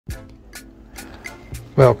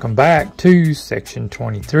Welcome back to section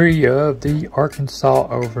 23 of the Arkansas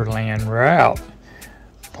Overland route,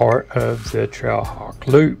 part of the TrailHawk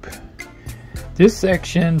loop. This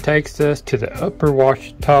section takes us to the Upper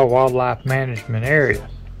Ouachita Wildlife Management area.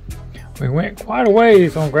 We went quite a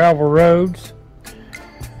ways on gravel roads,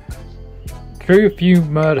 through a few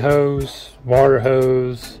mud holes, water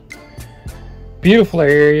holes, beautiful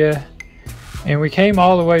area, and we came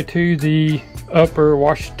all the way to the Upper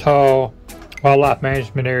Ouachita Wildlife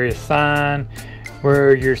Management Area sign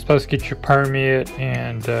where you're supposed to get your permit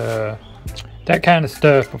and that kind of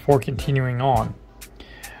stuff before continuing on.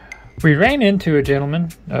 We ran into a gentleman,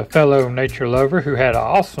 a fellow nature lover, who had an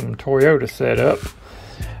awesome Toyota set up,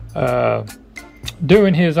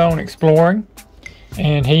 doing his own exploring,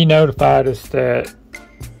 and he notified us that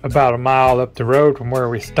about a mile up the road from where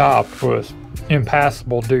we stopped was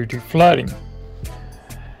impassable due to flooding.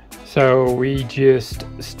 So we just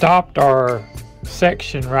stopped our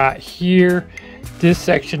section right here. This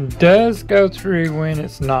section does go through when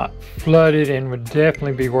it's not flooded and would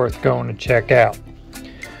definitely be worth going to check out.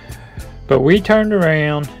 But we turned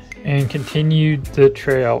around and continued the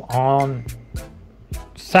trail on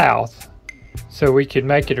south so we could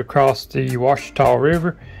make it across the Ouachita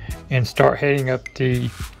River and start heading up the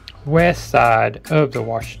west side of the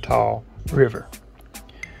Ouachita River.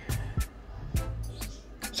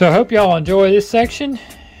 So I hope y'all enjoy this section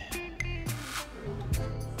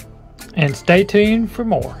and stay tuned for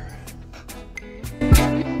more.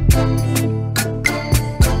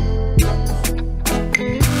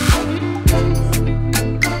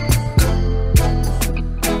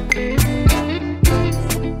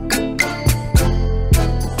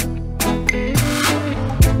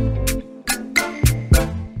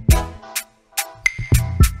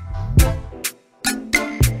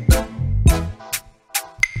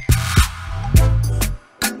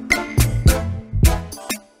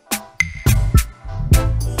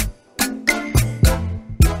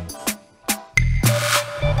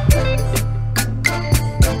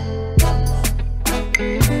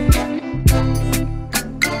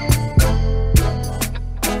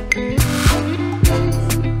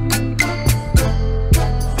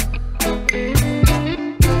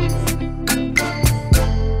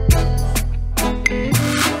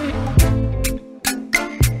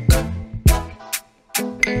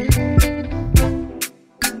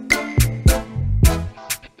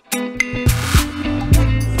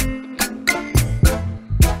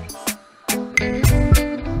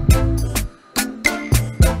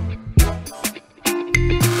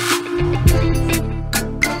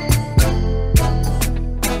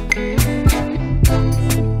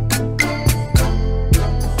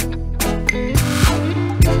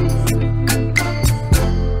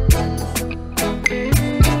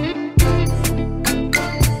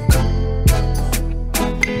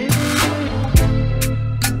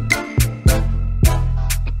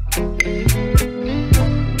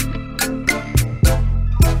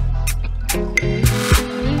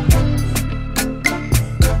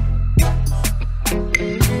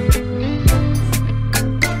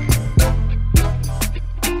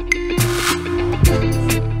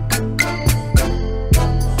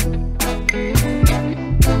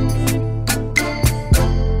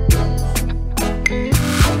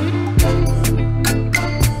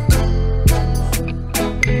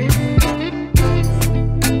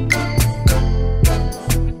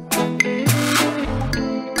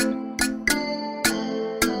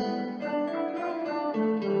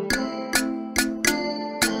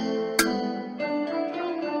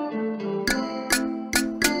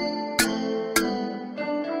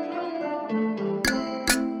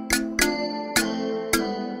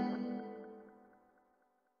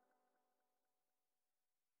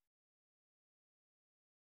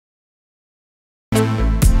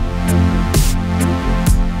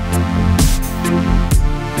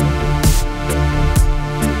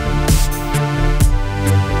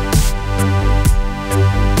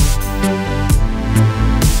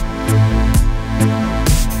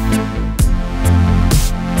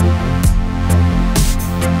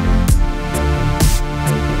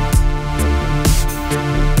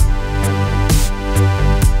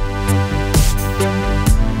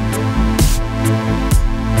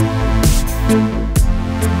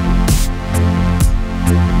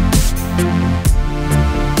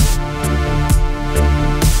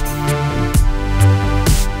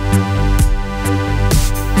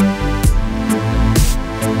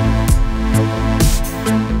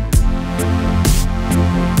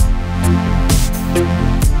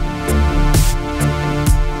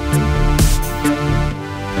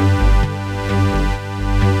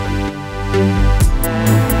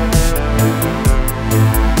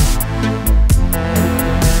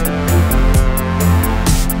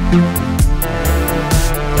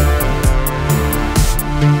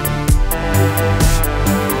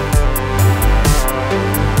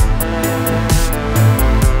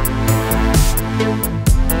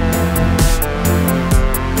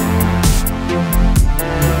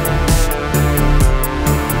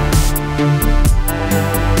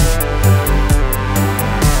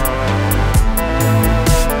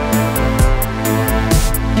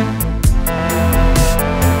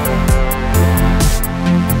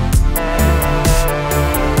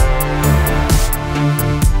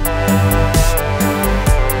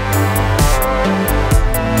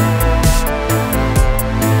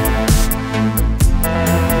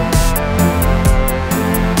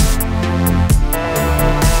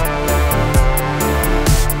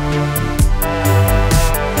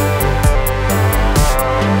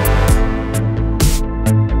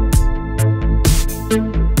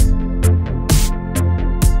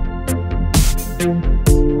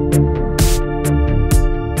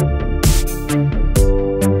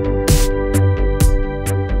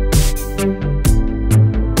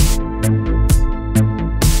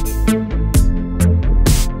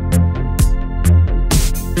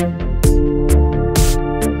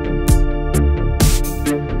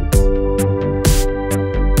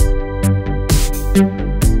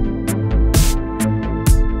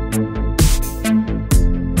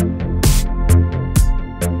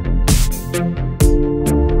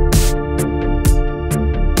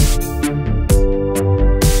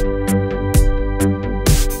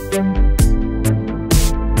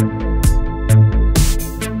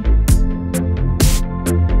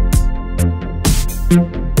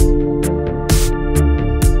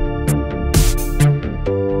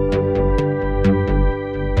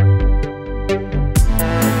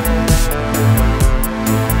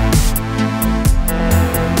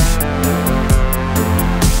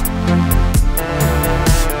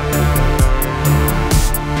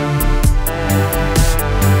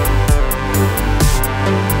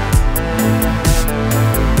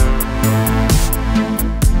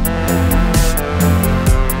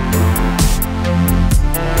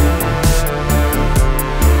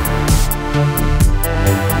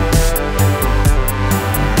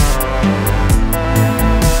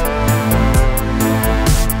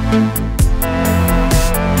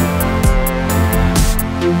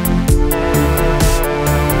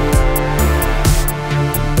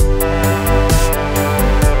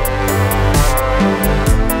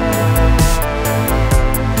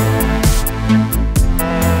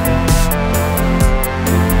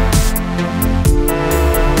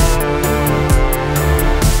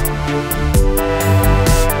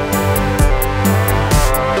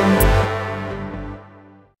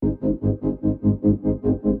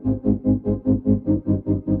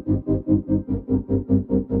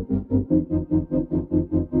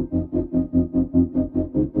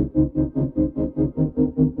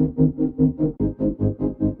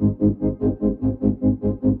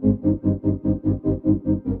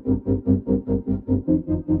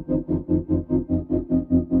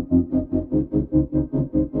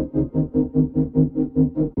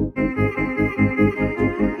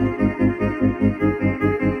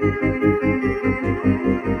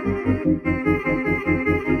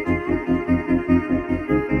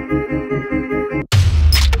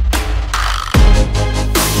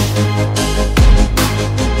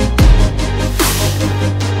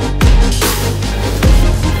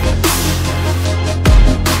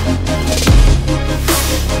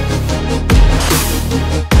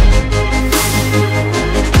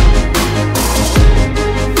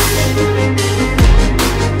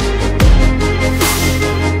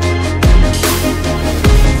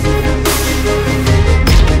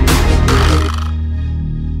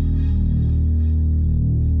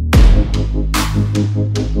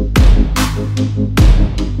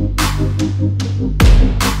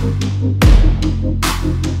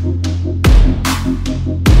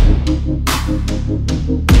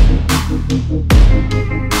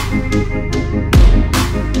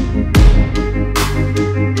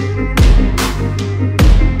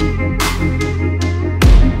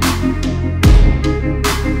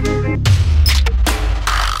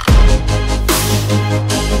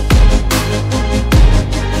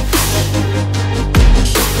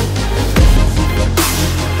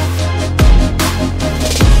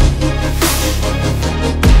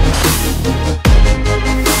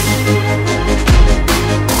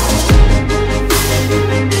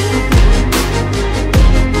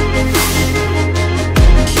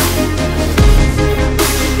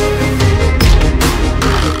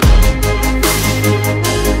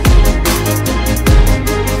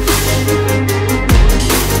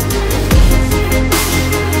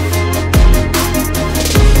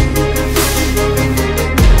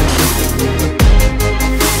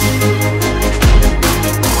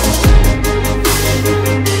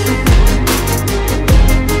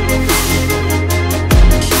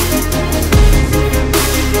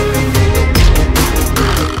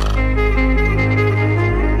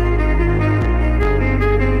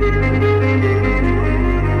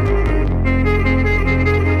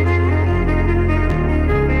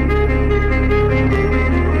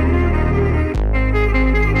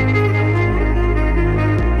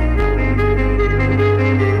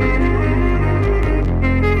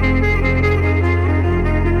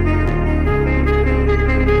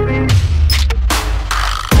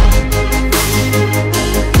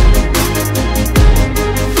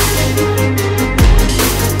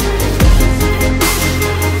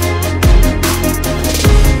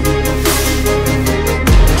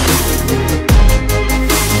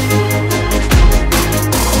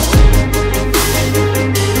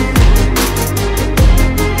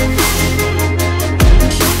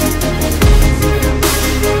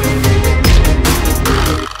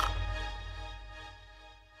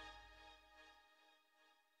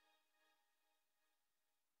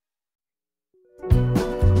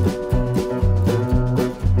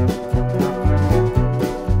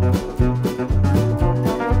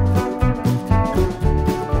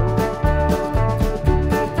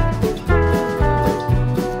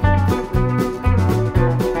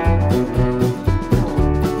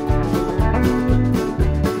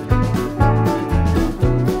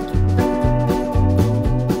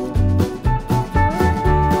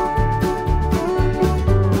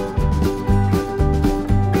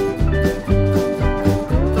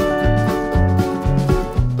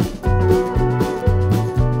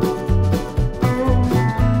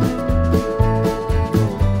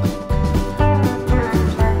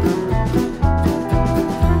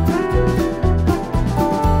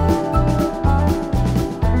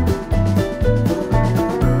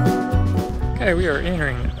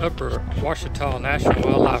 Upper Ouachita National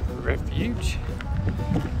Wildlife Refuge.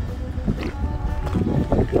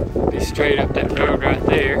 Be straight up that road right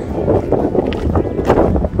there.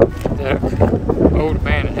 That old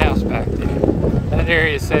abandoned house back there. That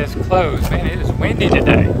area says closed. Man, it is windy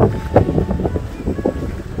today.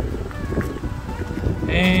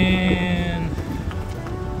 And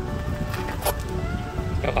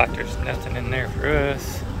feel like there's nothing in there for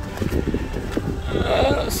us.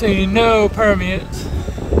 I don't see no permits.